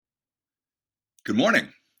Good morning.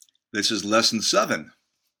 This is lesson 7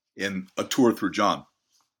 in A Tour Through John.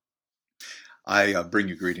 I bring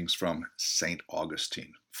you greetings from St.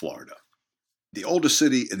 Augustine, Florida, the oldest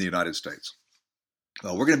city in the United States.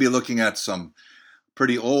 Well, we're going to be looking at some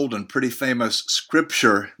pretty old and pretty famous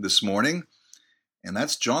scripture this morning, and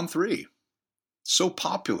that's John 3. So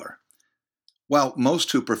popular. While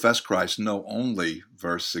most who profess Christ know only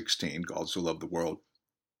verse 16, God so loved the world,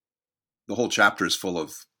 the whole chapter is full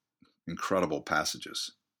of incredible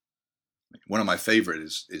passages. One of my favorite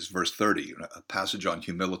is verse 30, a passage on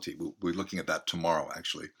humility. We'll be looking at that tomorrow,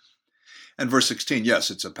 actually. And verse 16, yes,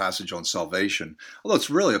 it's a passage on salvation, although it's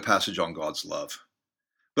really a passage on God's love.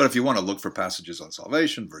 But if you want to look for passages on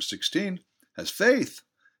salvation, verse 16 has faith.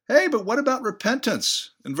 Hey, but what about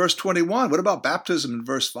repentance in verse 21? What about baptism in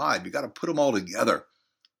verse 5? You got to put them all together.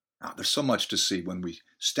 Now, there's so much to see when we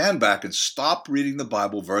stand back and stop reading the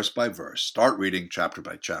Bible verse by verse, start reading chapter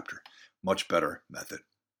by chapter. Much better method.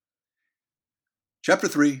 Chapter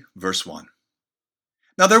 3, verse 1.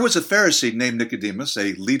 Now there was a Pharisee named Nicodemus,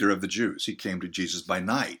 a leader of the Jews. He came to Jesus by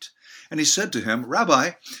night, and he said to him,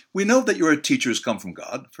 Rabbi, we know that you're a teacher who's come from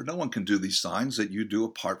God, for no one can do these signs that you do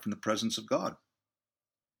apart from the presence of God.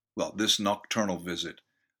 Well, this nocturnal visit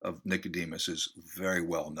of Nicodemus is very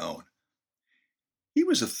well known. He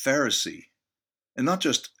was a Pharisee, and not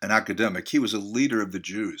just an academic, he was a leader of the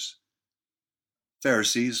Jews.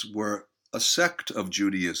 Pharisees were a sect of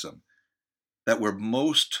Judaism that were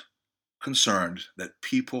most concerned that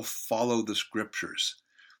people follow the scriptures,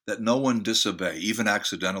 that no one disobey, even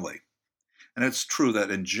accidentally. And it's true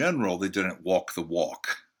that in general, they didn't walk the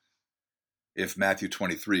walk, if Matthew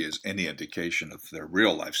 23 is any indication of their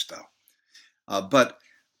real lifestyle. But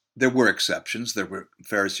there were exceptions. There were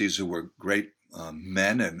Pharisees who were great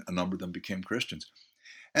men, and a number of them became Christians.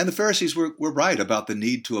 And the Pharisees were right about the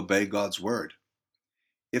need to obey God's word.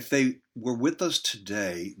 If they were with us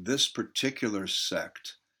today, this particular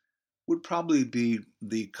sect would probably be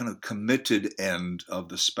the kind of committed end of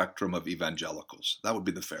the spectrum of evangelicals. That would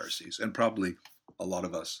be the Pharisees. And probably a lot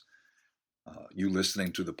of us, you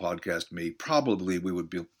listening to the podcast, me, probably we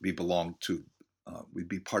would we'd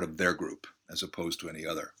be part of their group as opposed to any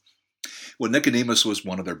other. Well, Nicodemus was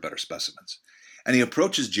one of their better specimens. And he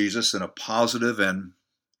approaches Jesus in a positive and,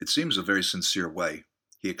 it seems, a very sincere way.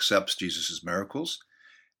 He accepts Jesus' miracles.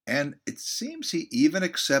 And it seems he even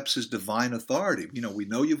accepts his divine authority. We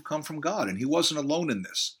know you've come from God, and he wasn't alone in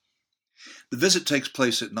this. The visit takes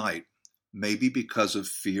place at night, maybe because of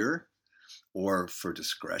fear or for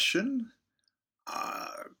discretion.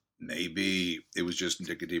 Maybe it was just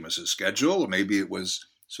Nicodemus' schedule, or maybe it was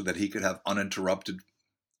so that he could have uninterrupted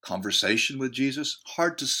conversation with Jesus.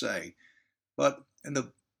 Hard to say. But in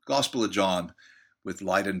the Gospel of John, with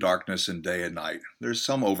light and darkness and day and night, there's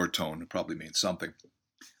some overtone. It probably means something.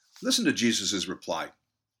 Listen to Jesus' reply.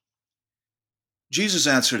 Jesus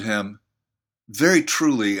answered him, Very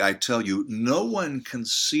truly, I tell you, no one can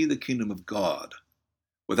see the kingdom of God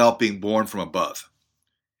without being born from above.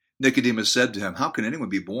 Nicodemus said to him, How can anyone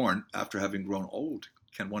be born after having grown old?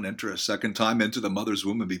 Can one enter a second time into the mother's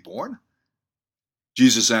womb and be born?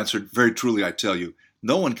 Jesus answered, Very truly, I tell you,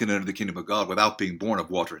 no one can enter the kingdom of God without being born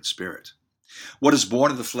of water and spirit. What is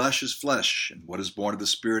born of the flesh is flesh, and what is born of the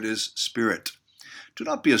spirit is spirit. Do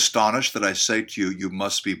not be astonished that I say to you, you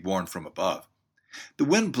must be born from above. The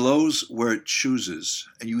wind blows where it chooses,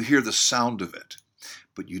 and you hear the sound of it,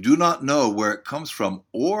 but you do not know where it comes from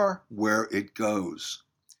or where it goes.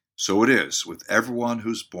 So it is with everyone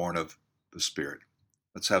who's born of the Spirit.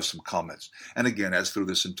 Let's have some comments. And again, as through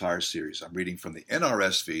this entire series, I'm reading from the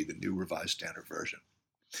NRSV, the New Revised Standard Version.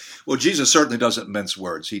 Well, Jesus certainly doesn't mince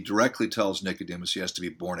words. He directly tells Nicodemus he has to be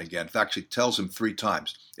born again. In fact, he tells him 3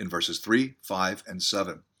 times in verses 3, 5, and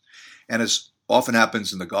 7. And as often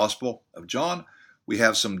happens in the Gospel of John, we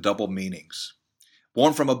have some double meanings.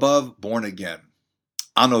 Born from above, born again.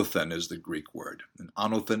 Anothen is the Greek word. And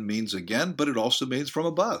anothen means again, but it also means from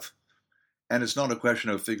above. And it's not a question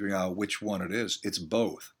of figuring out which one it is. It's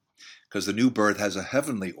both. Because the new birth has a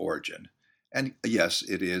heavenly origin. And yes,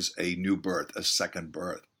 it is a new birth, a second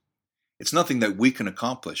birth. It's nothing that we can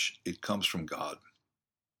accomplish. It comes from God.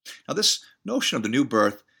 Now, this notion of the new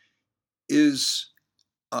birth is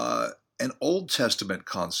an Old Testament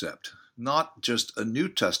concept, not just a New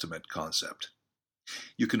Testament concept.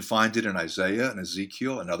 You can find it in Isaiah and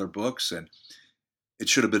Ezekiel and other books, and it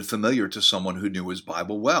should have been familiar to someone who knew his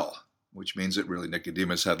Bible well, which means that really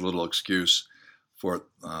Nicodemus had little excuse for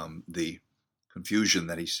the confusion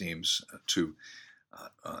that he seems to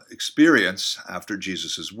experience after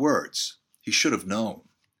Jesus' words. He should have known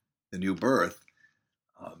the new birth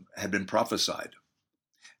had been prophesied.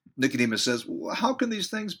 Nicodemus says, well, how can these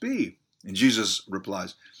things be? And Jesus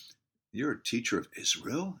replies, you're a teacher of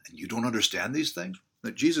Israel and you don't understand these things?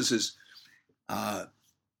 That Jesus is,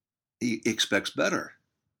 he expects better.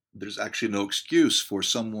 There's actually no excuse for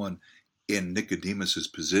someone in Nicodemus's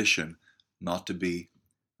position not to be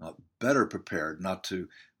better prepared, not to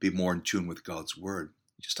be more in tune with God's word.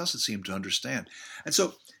 He just doesn't seem to understand. And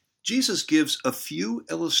so Jesus gives a few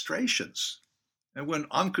illustrations. And when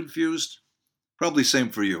I'm confused, probably same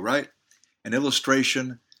for you, right? An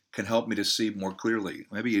illustration can help me to see more clearly.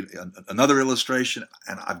 Maybe another illustration,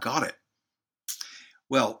 and I've got it.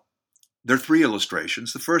 Well, there are three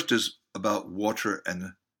illustrations. The first is about water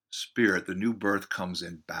and spirit. The new birth comes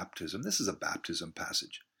in baptism. This is a baptism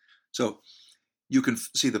passage. So you can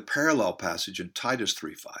see the parallel passage in Titus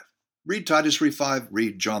 3:5. Read Titus 3:5,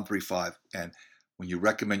 read John 3:5, and when you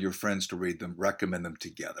recommend your friends to read them, recommend them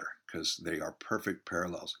together because they are perfect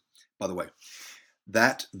parallels. By the way,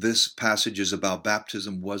 that this passage is about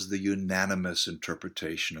baptism was the unanimous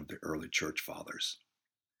interpretation of the early church fathers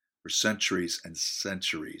for centuries and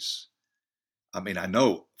centuries. I mean, I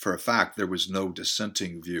know for a fact there was no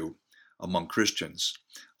dissenting view among Christians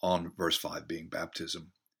on verse 5 being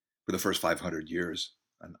baptism for the first 500 years.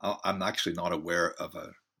 And I'm actually not aware of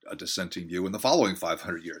a dissenting view in the following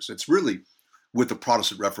 500 years. It's really with the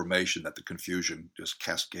Protestant Reformation that the confusion just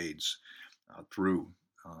cascades through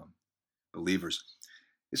believers.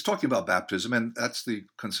 It's talking about baptism, and that's the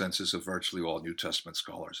consensus of virtually all New Testament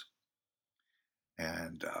scholars.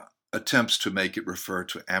 And attempts to make it refer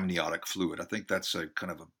to amniotic fluid. I think that's a kind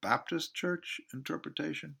of a Baptist church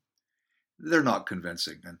interpretation. They're not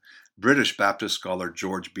convincing. And British Baptist scholar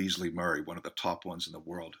George Beasley Murray, one of the top ones in the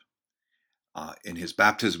world, in his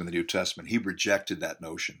Baptism in the New Testament, he rejected that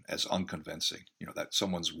notion as unconvincing, that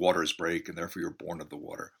someone's waters break and therefore you're born of the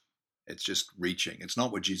water. It's just reaching. It's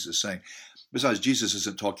not what Jesus is saying. Besides, Jesus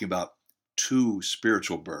isn't talking about two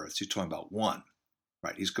spiritual births. He's talking about one,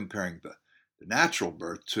 right? He's comparing the natural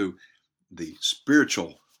birth to the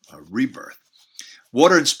spiritual rebirth.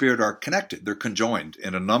 Water and spirit are connected. They're conjoined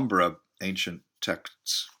in a number of ancient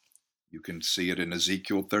texts. You can see it in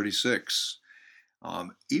Ezekiel 36,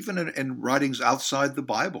 even in writings outside the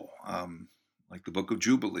Bible, like the Book of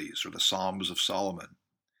Jubilees or the Psalms of Solomon,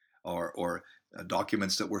 or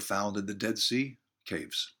documents that were found in the Dead Sea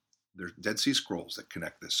caves. There's Dead Sea Scrolls that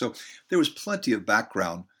connect this. So there was plenty of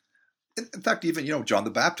background. In fact, even John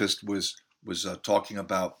the Baptist was talking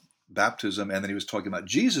about baptism, and then he was talking about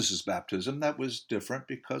Jesus's baptism. That was different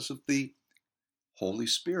because of the Holy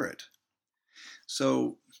Spirit.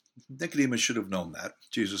 So Nicodemus should have known that.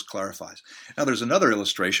 Jesus clarifies. Now there's another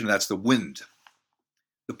illustration, that's the wind.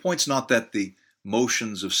 The point's not that the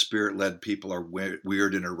motions of spirit-led people are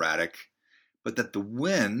weird and erratic, but that the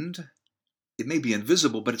wind, it may be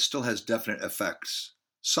invisible, but it still has definite effects.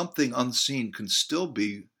 Something unseen can still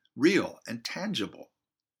be real and tangible.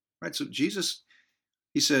 Right? So Jesus,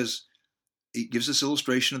 he says, he gives this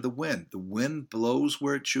illustration of the wind. The wind blows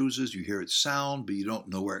where it chooses. You hear its sound, but you don't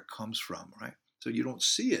know where it comes from, right? So you don't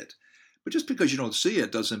see it. But just because you don't see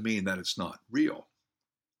it doesn't mean that it's not real.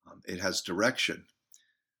 It has direction.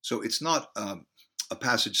 So it's not a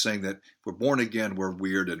passage saying that if we're born again, we're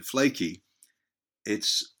weird and flaky.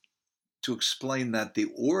 It's to explain that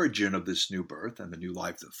the origin of this new birth and the new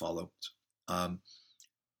life that follows,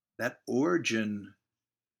 that origin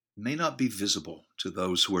may not be visible to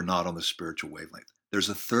those who are not on the spiritual wavelength. There's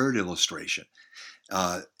a third illustration,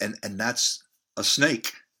 and that's a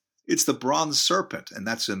snake. It's the bronze serpent, and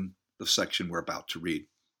that's in the section we're about to read.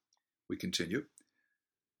 We continue.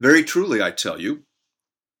 Very truly, I tell you,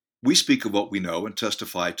 we speak of what we know and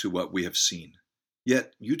testify to what we have seen,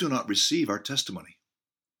 yet you do not receive our testimony.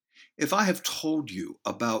 If I have told you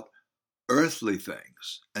about earthly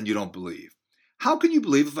things and you don't believe, how can you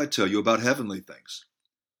believe if I tell you about heavenly things?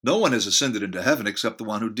 No one has ascended into heaven except the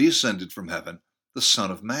one who descended from heaven, the Son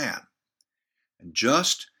of Man. And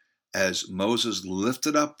just as Moses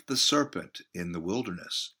lifted up the serpent in the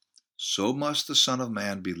wilderness, so must the Son of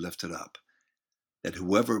Man be lifted up, that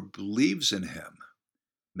whoever believes in him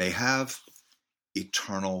may have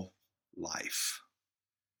eternal life.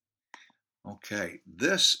 Okay,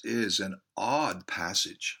 this is an odd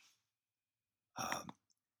passage.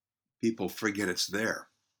 People forget it's there.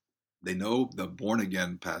 They know the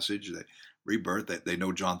born-again passage, the rebirth, they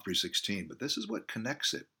know John 3:16, but this is what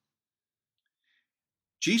connects it.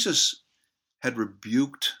 Jesus had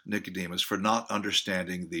rebuked Nicodemus for not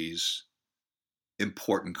understanding these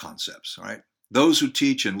important concepts, right? Those who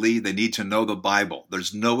teach and lead, they need to know the Bible.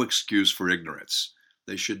 There's no excuse for ignorance.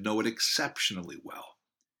 They should know it exceptionally well.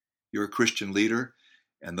 You're a Christian leader,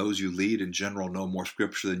 and those you lead in general know more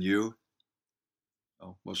scripture than you.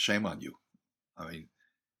 Oh, well, shame on you. I mean,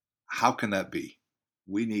 How can that be?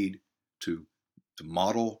 We need to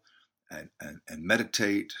model and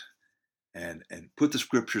meditate and put the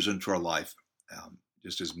scriptures into our life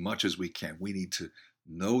just as much as we can. We need to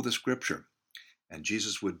know the scripture. And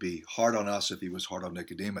Jesus would be hard on us if he was hard on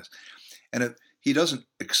Nicodemus. And if he doesn't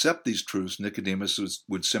accept these truths, Nicodemus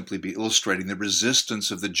would simply be illustrating the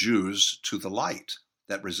resistance of the Jews to the light,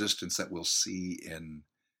 that resistance that we'll see in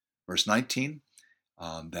verse 19,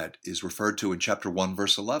 that is referred to in chapter 1,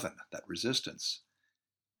 verse 11, that resistance.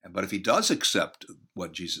 But if he does accept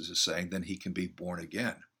what Jesus is saying, then he can be born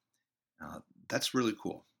again. That's really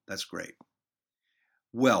cool. That's great.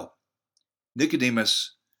 Well,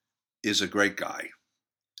 Nicodemus is a great guy.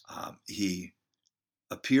 He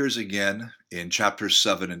appears again in chapters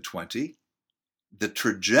 7 and 20. The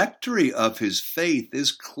trajectory of his faith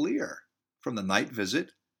is clear from the night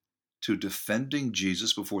visit to defending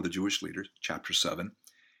Jesus before the Jewish leaders, chapter 7,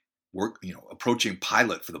 approaching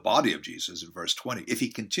Pilate for the body of Jesus in verse 20. If he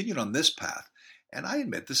continued on this path, and I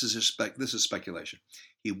admit this is speculation,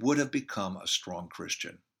 he would have become a strong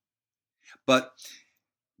Christian. But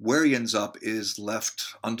where he ends up is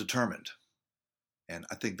left undetermined. And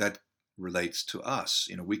I think that relates to us.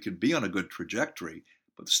 We could be on a good trajectory,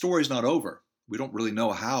 but the story's not over. We don't really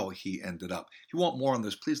know how he ended up. If you want more on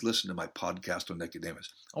this, please listen to my podcast on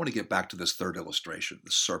Nicodemus. I want to get back to this third illustration,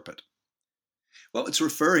 the serpent. Well, it's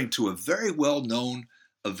referring to a very well-known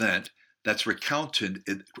event that's recounted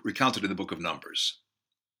in the book of Numbers.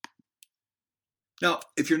 Now,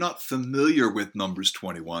 if you're not familiar with Numbers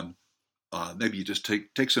 21, maybe you just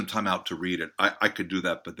take some time out to read it. I could do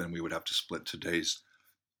that, but then we would have to split today's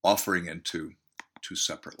offering into two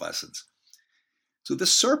separate lessons. So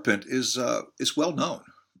this serpent is well known.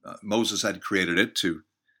 Moses had created it to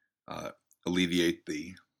alleviate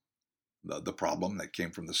the problem that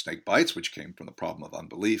came from the snake bites, which came from the problem of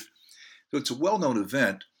unbelief. So it's a well-known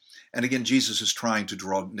event. And again, Jesus is trying to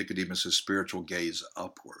draw Nicodemus' spiritual gaze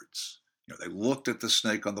upwards. They looked at the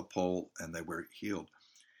snake on the pole and they were healed.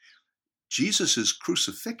 Jesus'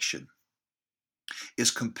 crucifixion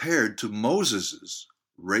is compared to Moses'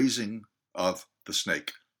 raising of the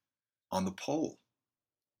snake on the pole.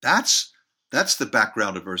 That's the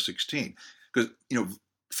background of verse 16. Because,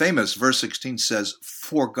 famous verse 16 says,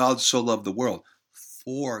 for God so loved the world.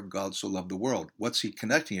 For God so loved the world. What's he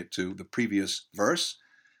connecting it to? The previous verse,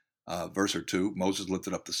 verse or two, Moses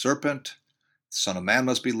lifted up the serpent. The Son of Man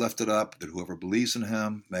must be lifted up, that whoever believes in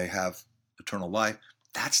him may have eternal life.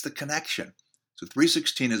 That's the connection. So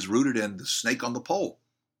 3:16 is rooted in the snake on the pole.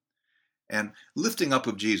 And lifting up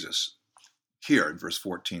of Jesus, here in verse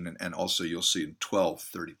 14, and also you'll see in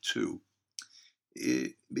 12:32,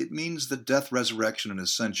 it means the death, resurrection, and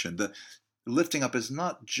ascension. The lifting up is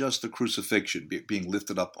not just the crucifixion, being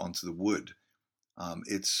lifted up onto the wood.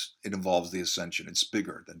 It involves the ascension. It's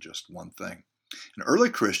bigger than just one thing. And early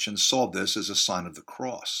Christians saw this as a sign of the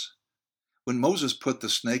cross. When Moses put the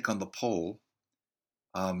snake on the pole,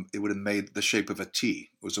 it would have made the shape of a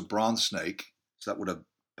T. It was a bronze snake, so that would have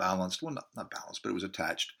balanced, well, not balanced, but it was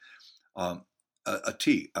attached, a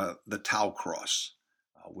T, the Tau cross,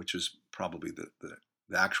 which is probably the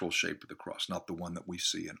actual shape of the cross, not the one that we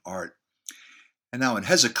see in art. And now in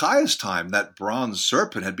Hezekiah's time, that bronze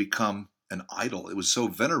serpent had become an idol. It was so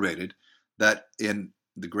venerated that in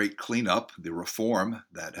the great cleanup, the reform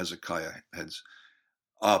that Hezekiah heads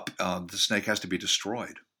up, the snake has to be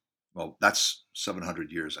destroyed. Well, that's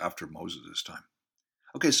 700 years after Moses' time.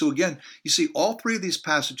 Okay, so again, you see, all three of these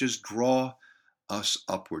passages draw us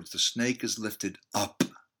upwards. The snake is lifted up.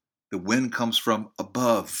 The wind comes from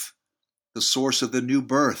above. The source of the new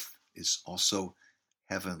birth is also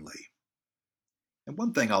heavenly. And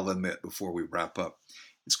one thing I'll admit before we wrap up,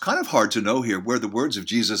 it's kind of hard to know here where the words of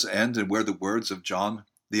Jesus end and where the words of John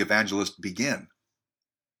the evangelist begin.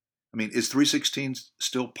 I mean, is 3:16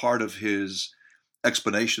 still part of his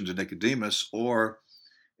explanation to Nicodemus, or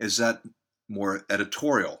is that more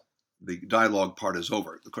editorial? The dialogue part is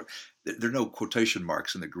over. There are no quotation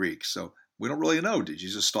marks in the Greek, so we don't really know. Did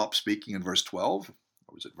Jesus stop speaking in verse 12?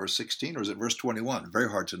 Or was it verse 16? Or is it verse 21? Very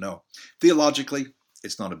hard to know. Theologically,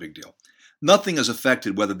 it's not a big deal. Nothing is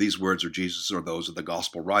affected whether these words are Jesus or those of the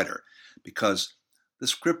gospel writer, because the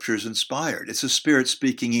scripture is inspired. It's the Spirit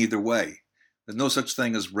speaking either way. There's no such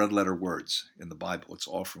thing as red letter words in the Bible. It's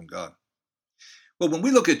all from God. Well, when we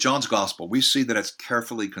look at John's gospel, we see that it's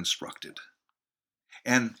carefully constructed.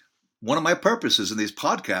 And one of my purposes in these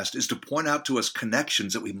podcasts is to point out to us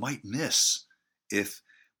connections that we might miss if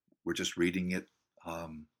we're just reading it,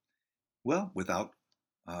 without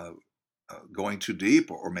going too deep,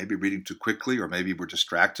 or maybe reading too quickly, or maybe we're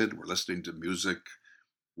distracted. We're listening to music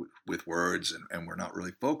with words and we're not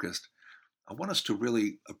really focused. I want us to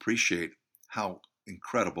really appreciate how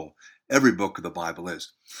incredible every book of the Bible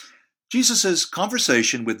is. Jesus'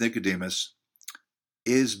 conversation with Nicodemus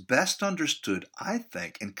is best understood, I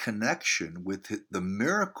think, in connection with the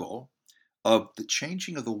miracle of the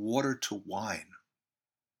changing of the water to wine.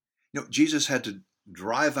 Jesus had to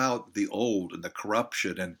drive out the old and the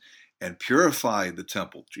corruption and purify the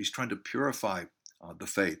temple. He's trying to purify the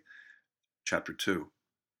faith, chapter 2.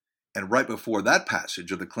 And right before that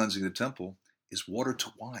passage of the cleansing of the temple is water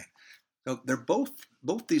to wine. Now, they're both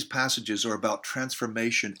these passages are about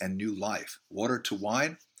transformation and new life. Water to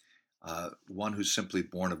wine, one who's simply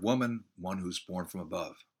born of woman, one who's born from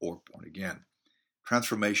above or born again.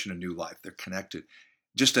 Transformation and new life, they're connected.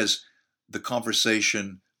 Just as the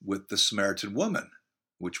conversation with the Samaritan woman,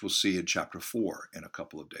 which we'll see in chapter 4 in a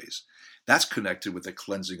couple of days. That's connected with the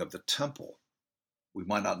cleansing of the temple. We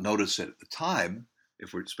might not notice it at the time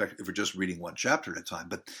if we're just reading one chapter at a time,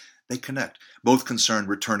 but they connect. Both concern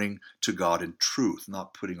returning to God in truth,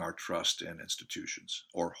 not putting our trust in institutions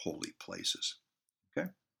or holy places. Okay?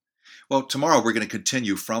 Well, tomorrow we're going to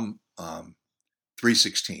continue from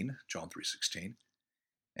 3:16, John 3:16,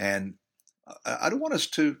 and I don't want us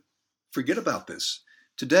to forget about this.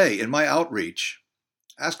 Today, in my outreach,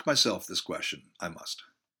 ask myself this question, I must.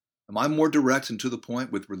 Am I more direct and to the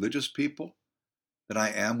point with religious people than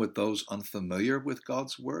I am with those unfamiliar with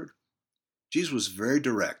God's word? Jesus was very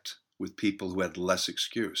direct with people who had less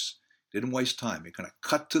excuse. Didn't waste time. He kind of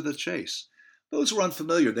cut to the chase. Those who are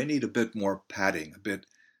unfamiliar, they need a bit more padding, a bit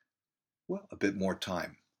more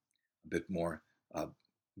time, a bit more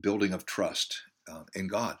building of trust in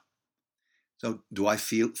God. So do I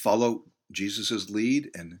follow Jesus' lead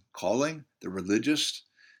in calling the religious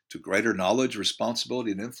to greater knowledge,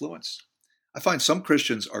 responsibility, and influence? I find some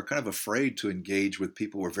Christians are kind of afraid to engage with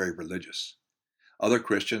people who are very religious. Other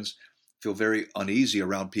Christians feel very uneasy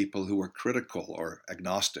around people who are critical or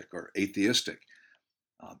agnostic or atheistic.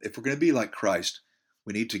 If we're going to be like Christ,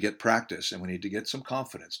 we need to get practice and we need to get some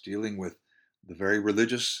confidence dealing with the very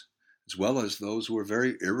religious as well as those who are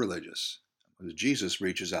very irreligious. Jesus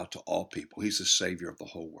reaches out to all people. He's the Savior of the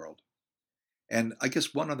whole world. And I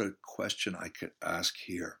guess one other question I could ask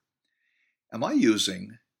here. Am I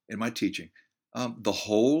using, in my teaching, the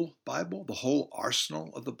whole Bible, the whole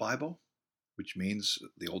arsenal of the Bible, which means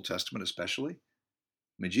the Old Testament especially?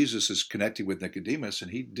 I mean, Jesus is connecting with Nicodemus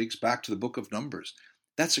and he digs back to the book of Numbers.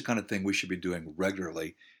 That's the kind of thing we should be doing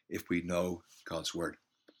regularly if we know God's word.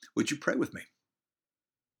 Would you pray with me?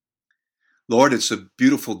 Lord, it's a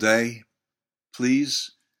beautiful day.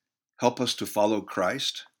 Please help us to follow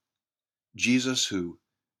Christ, Jesus who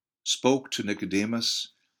spoke to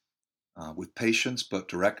Nicodemus with patience but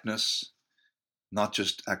directness, not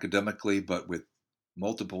just academically but with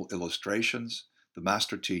multiple illustrations. The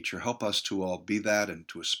master teacher, help us to all be that and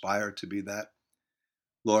to aspire to be that.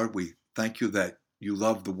 Lord, we thank you that you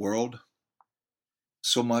love the world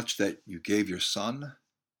so much that you gave your Son.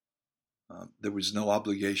 There was no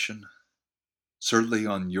obligation, certainly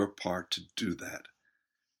on your part, to do that.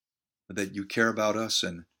 But that you care about us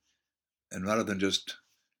and rather than just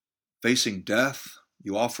facing death,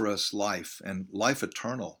 you offer us life and life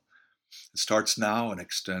eternal. It starts now and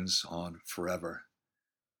extends on forever.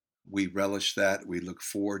 We relish that. We look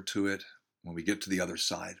forward to it when we get to the other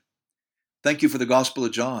side. Thank you for the Gospel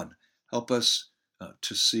of John. Help us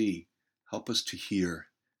to see. Help us to hear.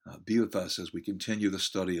 Be with us as we continue the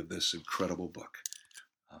study of this incredible book.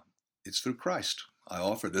 It's through Christ I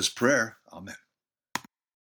offer this prayer. Amen.